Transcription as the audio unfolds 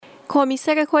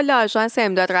کمیسر کل آژانس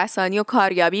امدادرسانی و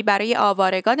کاریابی برای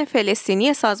آوارگان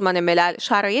فلسطینی سازمان ملل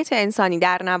شرایط انسانی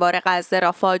در نوار غزه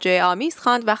را فاجعه آمیز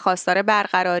خواند و خواستار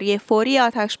برقراری فوری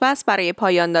آتش‌بس برای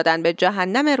پایان دادن به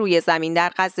جهنم روی زمین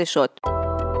در غزه شد.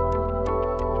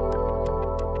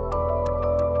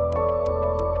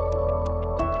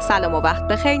 سلام و وقت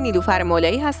بخیر، نیلوفر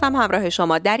مولایی هستم همراه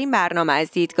شما در این برنامه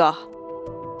از دیدگاه.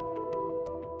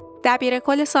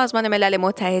 دبیرکل سازمان ملل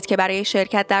متحد که برای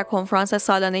شرکت در کنفرانس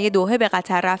سالانه دوحه به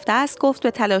قطر رفته است، گفت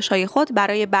به تلاش‌های خود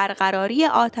برای برقراری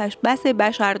آتش‌بس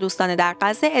بشردوستانه در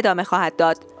غزه ادامه خواهد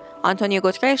داد. آنتونی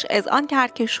اذعان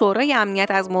کرد که شورای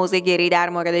امنیت از موضع‌گیری در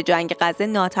مورد جنگ غزه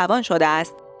ناتوان شده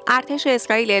است. ارتش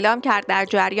اسرائیل اعلام کرد در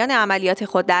جریان عملیات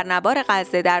خود در نوار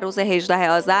غزه در روز 18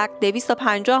 آذر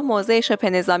 250 موضع شبه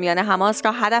نظامیان حماس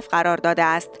را هدف قرار داده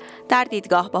است. در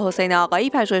دیدگاه با حسین آقایی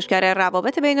پژوهشگر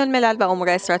روابط بین الملل و امور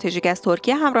استراتژیک از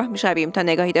ترکیه همراه می‌شویم تا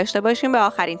نگاهی داشته باشیم به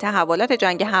آخرین تحولات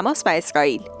جنگ حماس و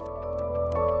اسرائیل.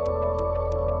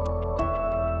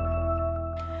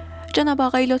 جناب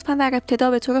آقایی، لطفاً در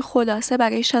ابتدا به طور خلاصه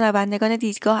برای شنوندگان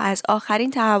دیدگاه از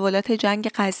آخرین تحولات جنگ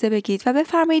غزه بگید و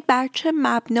بفرمایید بر چه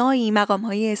مبنایی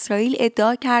مقام‌های اسرائیل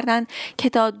ادعا کردند که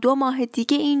تا 2 ماه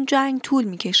دیگه این جنگ طول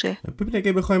می‌کشه. ببینید،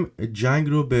 اگه بخوایم جنگ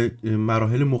رو به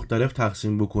مراحل مختلف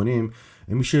تقسیم بکنیم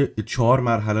میشه 4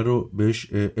 مرحله رو بهش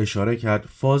اشاره کرد.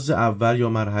 فاز اول یا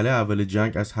مرحله اول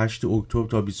جنگ از 8 اکتبر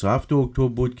تا 27 اکتبر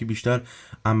بود که بیشتر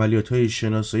عملیات‌های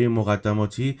شناسایی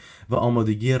مقدماتی و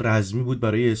آمادگی رزمی بود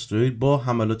برای اسرائیل با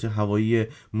حملات هوایی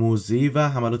موضعی و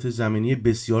حملات زمینی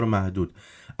بسیار محدود.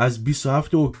 از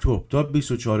 27 اکتبر تا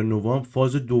 24 نوامبر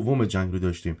فاز دوم جنگ رو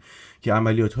داشتیم که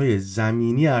عملیات‌های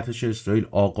زمینی ارتش اسرائیل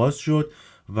آغاز شد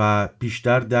و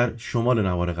بیشتر در شمال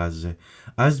نوار غزه.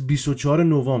 از 24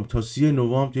 نوامبر تا 30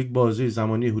 نوامبر یک بازه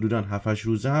زمانی حدوداً 7-8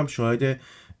 روزه هم شاهد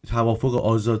توافق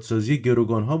آزادسازی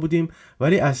گروگان‌ها بودیم،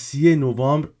 ولی از 30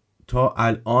 نوامبر تا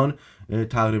الان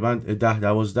تقریباً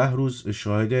 10-12 روز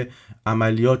شاهد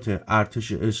عملیات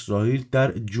ارتش اسرائیل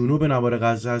در جنوب نوار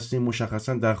غزه هستیم.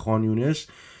 مشخصاً در خواند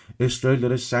اسرائیل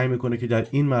داره سعی میکنه که در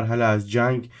این مرحله از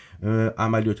جنگ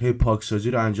عملیات‌های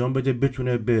پاکسازی رو انجام بده،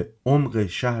 بتونه به عمق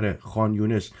شهر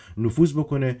خواند نفوذ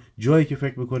بکنه، جایی که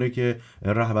فکر میکنه که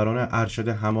رهبران ارشد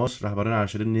حماس، رهبران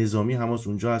ارشد نظامی حماس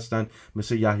اونجا هستن،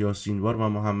 مثل یحیی سینوار و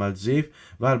محمد ضیف،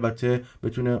 و البته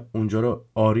بتونه اونجا رو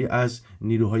عاری از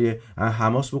نیروهای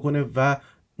حماس بکنه و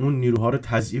اون نیروها رو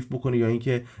تضعیف بکنه یا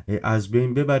اینکه از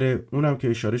بین ببره. اونم که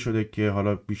اشاره شده که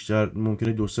حالا بیشتر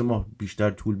ممکنه 2-3 ماه بیشتر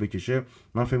طول بکشه.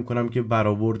 من فکر می‌کنم که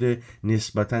برآورد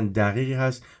نسبتاً دقیقی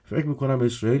هست. فکر می‌کنم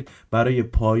اسرائیل برای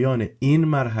پایان این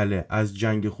مرحله از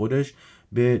جنگ خودش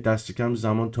به دست کم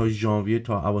زمان تا ژانویه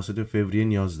تا اواسط فوریه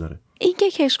نیاز داره.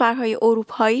 اینکه کشورهای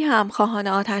اروپایی هم خواهان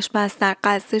آتش‌بس در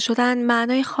غزه شدن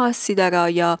معنای خاصی داره؟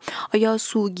 آیا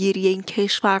سوگیری این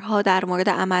کشورها در مورد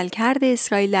عملکرد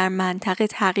اسرائیل در منطقه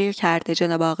تغییر کرده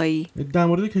جناب آقایی؟ در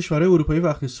مورد کشورهای اروپایی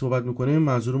وقتی صحبت می‌کنیم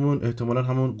منظورمون احتمالاً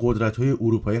همون قدرت‌های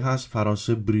اروپایی هست،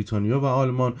 فرانسه، بریتانیا و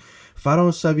آلمان.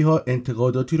 فرانسوی‌ها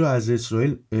انتقاداتی رو از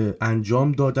اسرائیل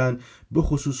انجام دادن، به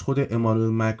خصوص خود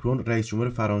امانوئل مکرون رئیس جمهور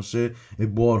فرانسه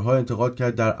بارها انتقاد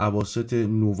کرد. در اواسط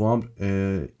نوامبر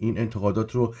این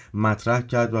انتقادات رو مطرح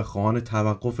کرد و خواهان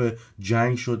توقف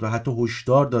جنگ شد و حتی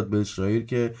هشدار داد به اسرائیل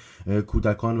که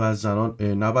کودکان و زنان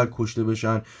نباید کشته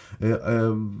بشن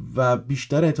و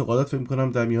بیشتر انتقادات فکر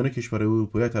می‌کنم در میان کشورهای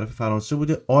اروپایی از طرف فرانسه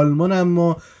بوده. آلمان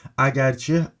اما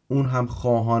اگرچه اون هم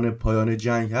خواهان پایان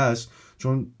جنگ هست،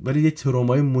 ولی یه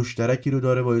ترومای مشترکی رو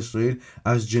داره با اسرائیل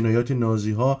از جنایات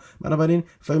نازی ها، بنابراین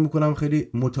فکر میکنم خیلی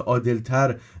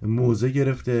متعادلتر موضع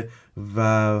گرفته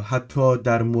و حتی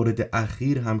در مورد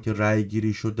اخیر هم که رأی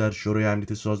گیری شد در شورای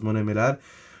امنیت سازمان ملل،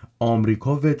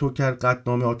 آمریکا وتو کرد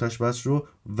قطعنامه آتش‌بس رو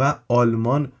و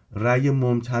آلمان رأی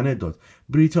ممتنع داد.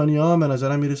 بریتانیا به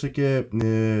نظرم میرسه که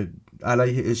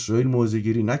علیه اسرائیل موضع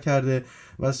گیری نکرده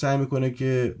و سعی میکنه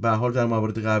که به حال در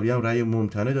موارد قبلی هم رأی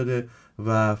ممتنع داده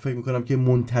و فکر میکنم که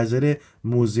منتظر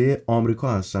موضع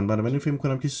آمریکا هستن. بنابراین فکر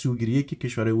میکنم که سوگیری که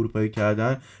کشورهای اروپایی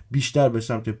کردن بیشتر به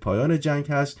سمت پایان جنگ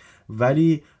هست،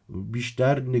 ولی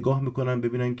بیشتر نگاه میکنم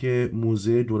ببینن که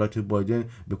موضع دولت بایدن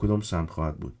به کدام سمت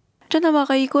خواهد بود. جناب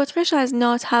آقایی، گوترش از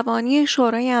ناتوانی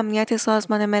شورای امنیت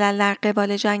سازمان ملل در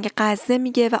قبال جنگ غزه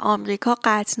میگه و آمریکا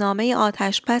قطعنامه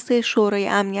آتش‌بس شورای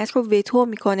امنیت رو وتو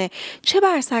میکنه. چه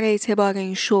بر سر اعتبار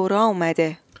این شورا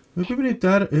اومده؟ ببینید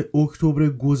در اکتبر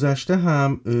گذشته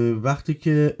هم وقتی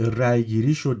که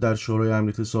رأیگیری شد در شورای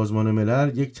امنیت سازمان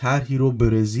ملل، یک طرحی رو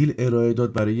برزیل ارائه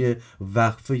داد برای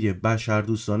وقفه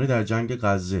بشردوستانه در جنگ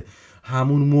غزه.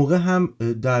 همون موقع هم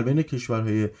در بین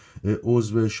کشورهای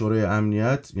عضو شورای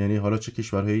امنیت، یعنی حالا چه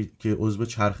کشورهایی که عضو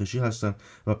چرخشی هستن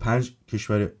و 5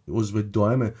 کشور عضو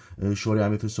دائم شورای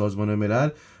امنیت سازمان ملل،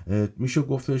 میشه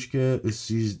گفتش که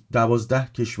 12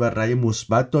 کشور رأی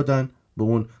مثبت دادن به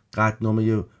اون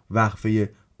قطعنامه وقفه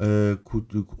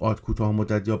کوتاه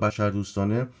مدت یا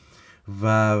بشردوستانه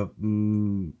و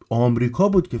آمریکا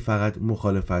بود که فقط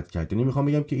مخالفت کرد. یعنی میخوام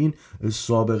بگم که این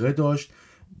سابقه داشت.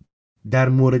 در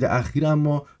مورد اخیر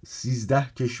اما 13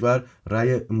 کشور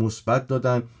رأی مثبت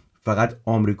دادن، فقط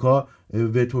آمریکا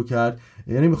وتو کرد.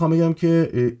 یعنی میخوام بگم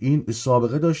که این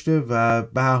سابقه داشته و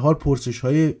به هر حال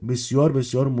پرسش‌های بسیار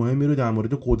بسیار مهمی رو در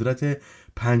مورد قدرت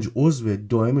 5 عضو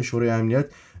دائم شورای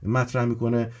امنیت مطرح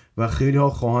میکنه و خیلی ها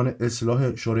خواهان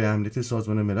اصلاح شورای امنیت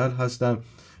سازمان ملل هستن.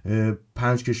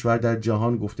 5 کشور در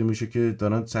جهان گفته میشه که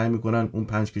دارن سعی میکنن اون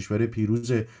 5 کشور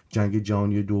پیروز جنگ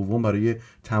جهانی دوم برای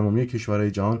تمامی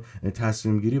کشورهای جهان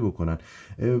تصمیم گیری بکنن.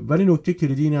 ولی نکته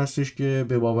کلیدی این هستش که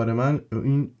به باور من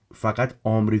این فقط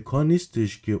آمریکا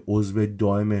نیستش که عضو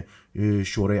دائم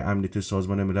شورای امنیت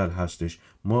سازمان ملل هستش.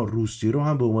 ما روسیه رو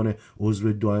هم به عنوان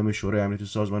عضو دائم شورای امنیت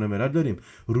سازمان ملل داریم.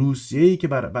 روسیه‌ای که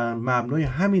بر مبنای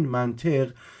همین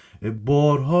منطق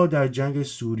بارها در جنگ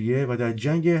سوریه و در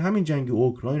همین جنگ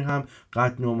اوکراین هم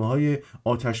قطعنامه‌های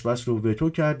آتش‌بس رو وتو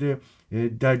کرده.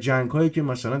 در جنگ‌هایی که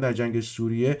مثلا در جنگ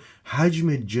سوریه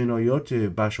حجم جنایات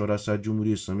بشار اسد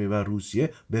جمهوری اسلامی و روسیه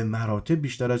به مراتب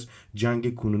بیشتر از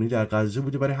جنگ کنونی در غزه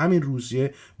بوده، برای همین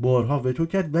روسیه بارها وتو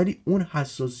کرد. ولی اون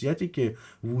حساسیتی که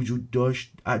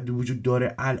وجود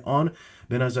داره الان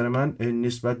به نظر من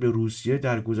نسبت به روسیه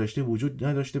در گذشته وجود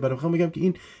نداشته. برای خودم بگم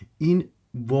که این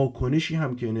واکنشی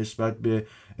هم که نسبت به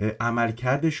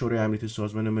عملکرد شورای امنیت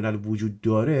سازمان ملل وجود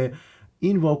داره،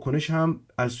 این واکنش هم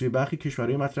از سوی برخی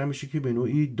کشورهای مطرح میشه که به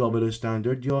نوعی دابل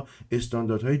استاندارد یا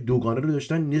استانداردهای دوگانه رو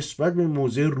داشتن نسبت به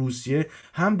موضع روسیه،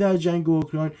 هم در جنگ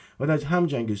اوکراین و در هم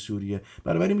جنگ سوریه.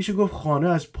 بنابراین میشه گفت خانه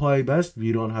از پایبست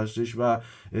ویران هستش و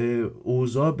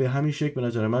اوضاع به همین شکل به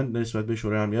نظر من نسبت به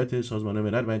شورای امنیت سازمان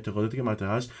ملل و انتقاداتی که مطرح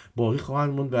هست باقی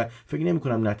خواهند موند و فکر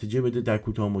نمی‌کنم نتیجه بده در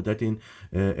کوتاه مدت این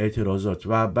اعتراضات.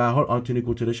 و به هر حال آنتونی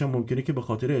هم ممکنه که به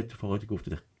خاطر اتفاقاتی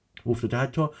که افتاده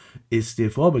حتی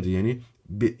استعفا بده. یعنی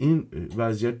به این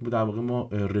وضعیت در واقع ما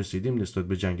رسیدیم نسبت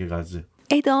به جنگ غزه.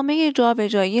 ادامه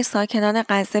جابجایی ساکنان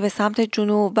غزه به سمت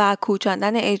جنوب و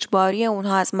کوچاندن اجباری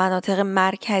اونها از مناطق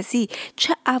مرکزی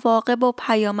چه عواقب و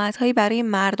پیامدهایی برای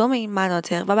مردم این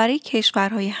مناطق و برای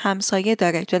کشورهای همسایه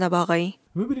داره جناب آقایی؟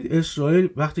 ببینید، اسرائیل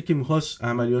وقتی که میخواست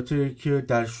عملیاتی که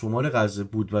در شمال غزه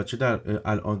بود و چه در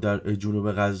الان در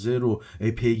جنوب غزه رو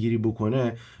پیگیری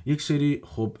بکنه، یک سری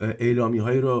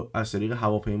اعلامیه‌هایی رو از طریق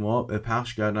هواپیما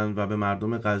پخش کردن و به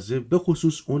مردم غزه به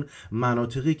خصوص اون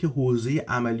مناطقی که حوزه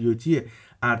عملیاتی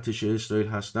ارتش اسرائیل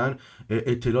هستن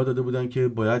اطلاع داده بودن که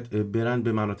باید برن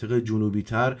به مناطق جنوبی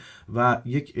تر و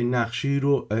یک نقشه‌ای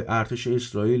رو ارتش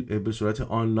اسرائیل به صورت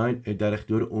آنلاین در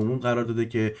اختیار عموم قرار داده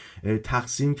که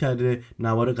تقسیم کرده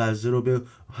نوار غزه رو به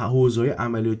حوزه‌های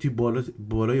عملیاتی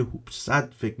بالای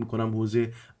 100 فکر می‌کنم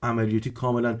حوزه عملیاتی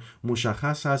کاملا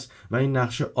مشخص هست و این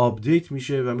نقشه آپدیت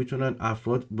میشه و میتونن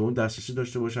افراد به اون دسترسی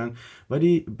داشته باشن.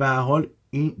 ولی به هر حال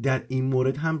در این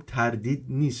مورد هم تردید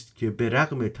نیست که به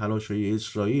رغم تلاش‌های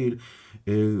اسرائیل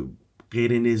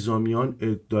غیر نظامیان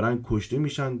دارن کشته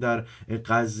میشن در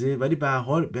غزه، ولی به هر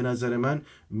حال به نظر من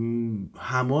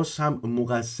حماس هم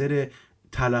مقصر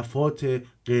تلفات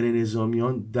غیر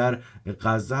نظامیان در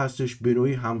غزه هستش. به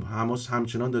نوعی حماس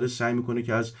همچنان داره سعی میکنه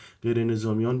که از غیر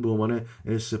نظامیان به عنوان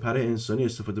سپر انسانی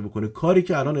استفاده بکنه. کاری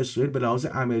که الان اسرائیل به لحاظ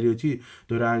عملیاتی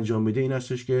داره انجام میده این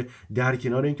هستش که در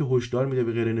کنار اینکه هشدار میده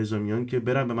به غیر نظامیان که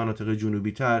برن به مناطق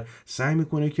جنوبی تر، سعی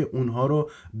میکنه که اونها رو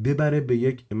ببره به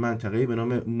یک منطقه به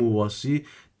نام مواسی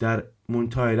در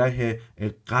منطقه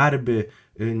غرب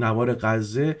نوار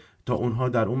غزه تا اونها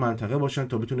در اون منطقه باشن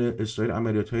تا بتونه اسرائیل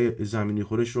عملیات‌های زمینی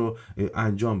خودش رو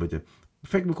انجام بده.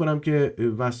 فکر میکنم که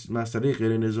مسئله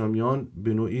غیر نظامیان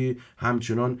به نوعی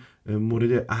همچنان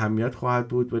مورد اهمیت خواهد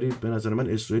بود، ولی به نظر من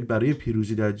اسرائیل برای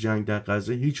پیروزی در جنگ در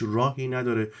غزه هیچ راهی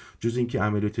نداره جز اینکه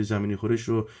عملیات زمینی خودش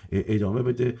رو ادامه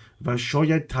بده و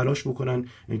شاید تلاش بکنن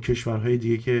کشورهای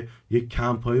دیگه که یک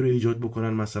کمپ‌هایی رو ایجاد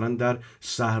بکنن، مثلا در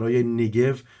صحرای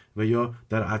نگو و یا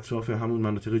در اطراف همون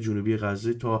مناطق جنوبی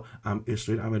غزه تا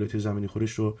اسرائیل عملیات زمینی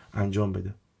خودش رو انجام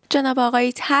بده. جناب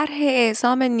آقایی، طرح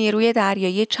اعزام نیروی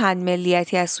دریایی چند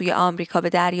ملیتی از سوی آمریکا به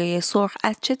دریای سرخ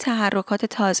از چه تحرکات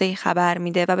تازه‌ای خبر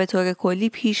میده و به طور کلی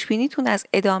پیش‌بینیتون از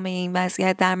ادامه این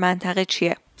وضعیت در منطقه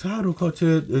چیه؟ تحرکات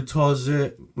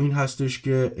تازه این هستش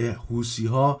که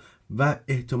حوثی‌ها و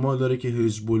احتمال داره که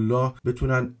حزب الله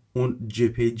بتونن اون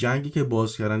جبهه جنگی که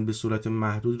باز کردن به صورت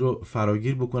محدود رو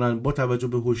فراگیر بکنن، با توجه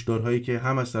به هشدارهایی که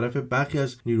هم از طرف برخی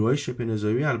از نیروهای شبه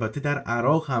نظامی البته در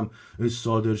عراق هم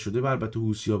صادر شده و البته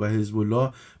حوثی‌ها و حزب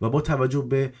الله، و با توجه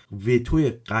به وتوی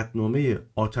قطعنامه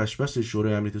آتشبس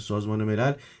شورای امنیت سازمان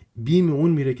ملل، بیم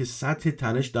اون میره که سطح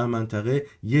تنش در منطقه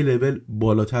یه لول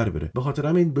بالاتر بره. به خاطر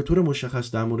همین به طور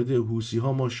مشخص در مورد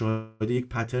حوثی‌ها ما شاهد یک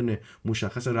پترن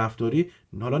مشخص رفتاری،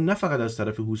 حالا نه فقط از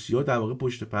طرف حوثی‌ها، در واقع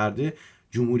پشت پرده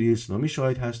جمهوری اسلامی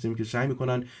شاهد هستیم که سعی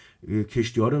میکنن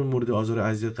کشتی‌ها رو مورد آزار و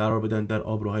اذیت قرار بدن در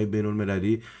آبراهای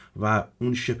بین‌المللی و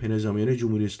اون شبه نظامیان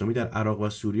جمهوری اسلامی در عراق و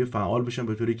سوریه فعال بشن،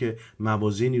 به طوری که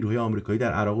مواضع نیروهای آمریکایی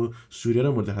در عراق و سوریه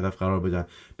رو مورد هدف قرار بدن.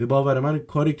 به باور من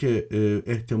کاری که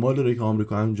احتمال داره که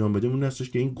آمریکا انجام بده اون هستش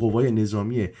که این قوای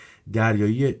نظامی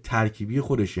دریایی ترکیبی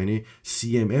خودش، یعنی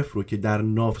CMF رو که در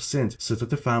ناوسنت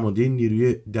ستاد فرمانده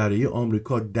نیروی دریایی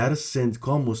آمریکا در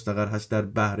سنتکام مستقر هست در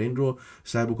بحرین، رو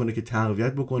سعی بکنه که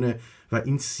تقویت بکنه و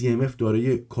این CMF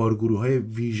دارای کارگروه‌های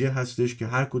ویژه هستش که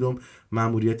هر کدوم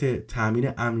مأموریت تامین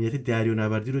امنیت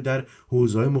دریانوردی رو در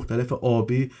حوزه‌های مختلف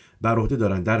آبی بر عهده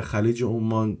دارن، در خلیج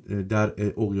عمان، در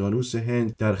اقیانوس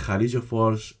هند، در خلیج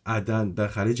فارس، عدن، در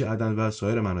خلیج عدن و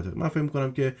سایر مناطق. من فکر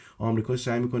می‌کنم که آمریکا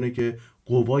سعی می‌کنه که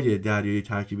قوای دریایی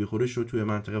ترکیبی خودش رو توی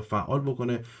منطقه فعال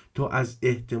بکنه تا از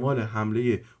احتمال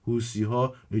حمله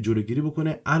حوثی‌ها جلوگیری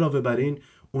بکنه. علاوه بر این،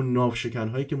 اون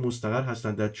ناوشکن‌هایی که مستقر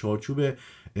هستند در چارچوب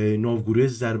ناوگروه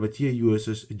ضربتی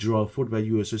USS جرافورد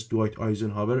و USS دوایت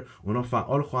آیزنهاور، اونا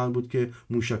فعال خواهند بود که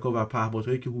موشک‌ها و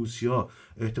پهپادهایی که حوثی‌ها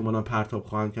احتمالاً پرتاب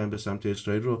خواهند کردن به سمت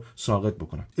اسرائیل رو ساقط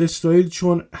بکنن. اسرائیل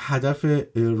چون هدف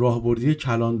راهبردی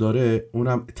کلان داره،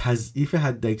 اونم تضعیف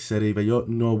حداکثری و یا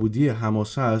نابودی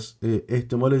حماس است،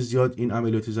 احتمال زیاد این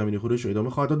عملیات زمینی خودش رو ادامه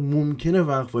خواهد داد. ممکنه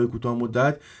وقفه‌های کوتاه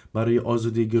مدت برای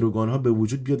آزادی گروگان‌ها به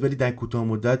وجود بیاد، ولی در کوتاه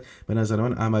مدت به نظر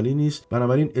من عملی نیست.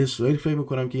 بنابراین اسرائیل فکر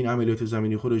می‌کنم که این عملیات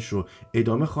زمینی خودش رو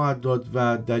ادامه خواهد داد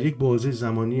و در یک بازه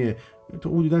زمانی تا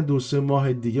حدوداً 2-3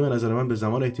 ماه دیگه به نظر من به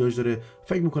زمان احتیاج داره.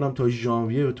 فکر می‌کنم تا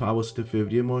ژانویه و تا اواسط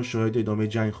فوریه ما شاهد ادامه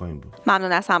جنگ خواهیم بود.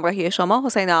 ممنون از همراهی شما.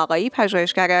 حسین آقایی،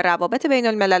 پژوهشگر روابط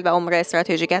بین‌الملل و امور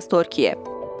استراتژیک از ترکیه.